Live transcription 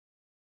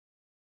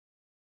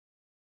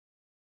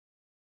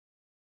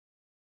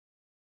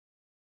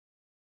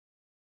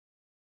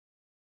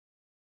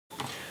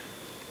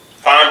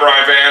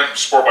Brian Van,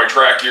 Sport Bike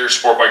Track Gear,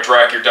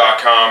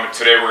 sportbiketrackgear.com, and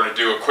today we're going to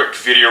do a quick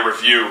video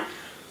review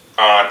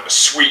on a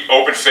sweet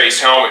open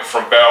face helmet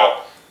from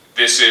Bell.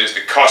 This is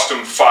the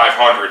Custom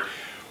 500.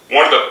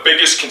 One of the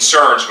biggest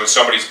concerns when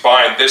somebody's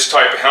buying this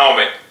type of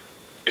helmet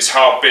is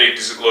how big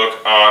does it look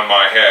on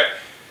my head.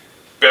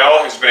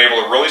 Bell has been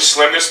able to really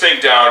slim this thing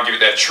down, give it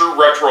that true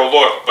retro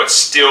look, but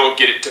still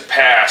get it to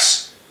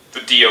pass the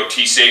DOT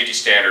safety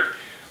standard.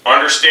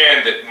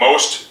 Understand that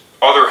most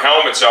other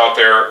helmets out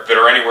there that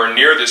are anywhere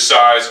near this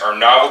size are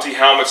novelty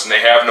helmets and they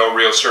have no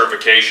real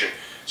certification.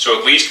 So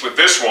at least with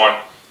this one,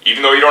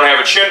 even though you don't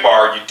have a chin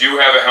bar, you do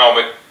have a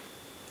helmet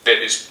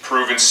that is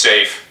proven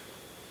safe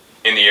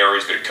in the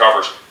areas that it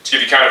covers. Let's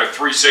give you kind of a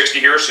 360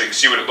 here so you can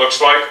see what it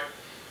looks like.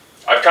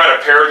 I've kind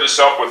of paired this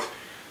up with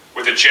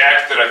a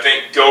jacket that I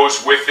think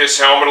goes with this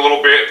helmet a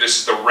little bit. This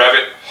is the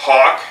Revit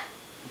Hawk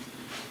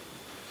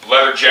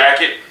leather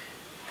jacket.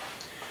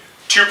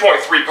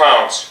 2.3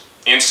 pounds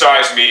in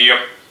size medium.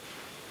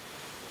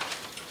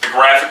 The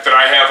graphic that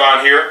I have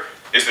on here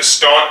is the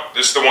Stunt.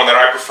 This is the one that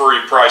I prefer.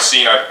 You've probably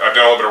seen. I've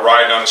done a little bit of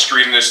riding on the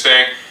street in this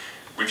thing.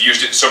 We've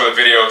used it in some of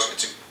the videos.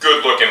 It's a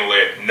good looking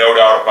lid, no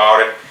doubt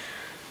about it.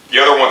 The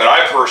other one that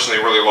I personally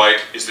really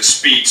like is the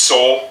Speed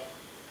Sole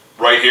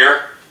right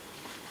here.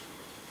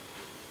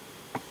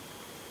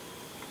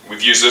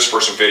 We've used this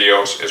for some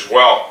videos as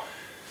well.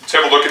 Let's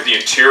have a look at the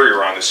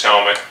interior on this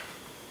helmet.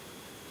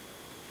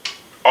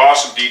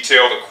 Awesome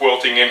detail, the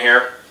quilting in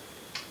here.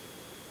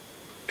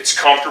 It's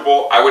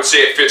comfortable. I would say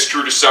it fits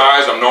true to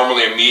size. I'm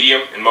normally a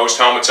medium in most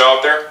helmets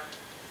out there.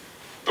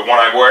 The one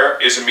I wear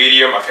is a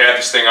medium. I've had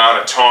this thing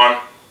on a ton.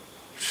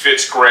 It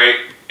fits great.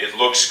 It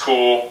looks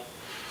cool.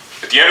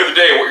 At the end of the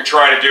day, what you're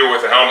trying to do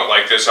with a helmet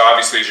like this,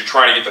 obviously, is you're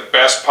trying to get the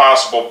best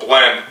possible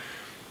blend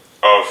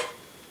of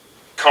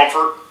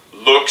comfort,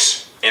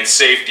 looks, and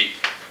safety.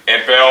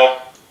 And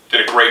Bell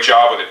did a great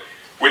job with it.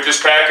 With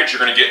this package, you're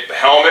going to get the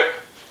helmet.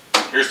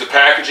 Here's the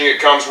packaging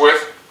it comes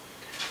with.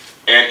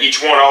 And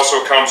each one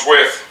also comes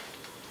with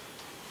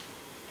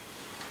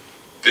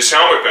this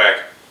helmet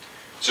bag.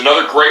 It's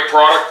another great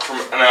product from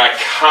an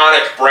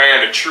iconic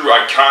brand, a true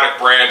iconic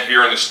brand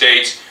here in the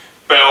States.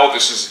 Bell,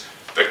 this is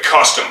the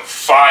Custom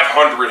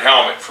 500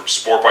 helmet from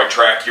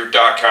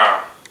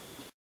sportbiketrackgear.com.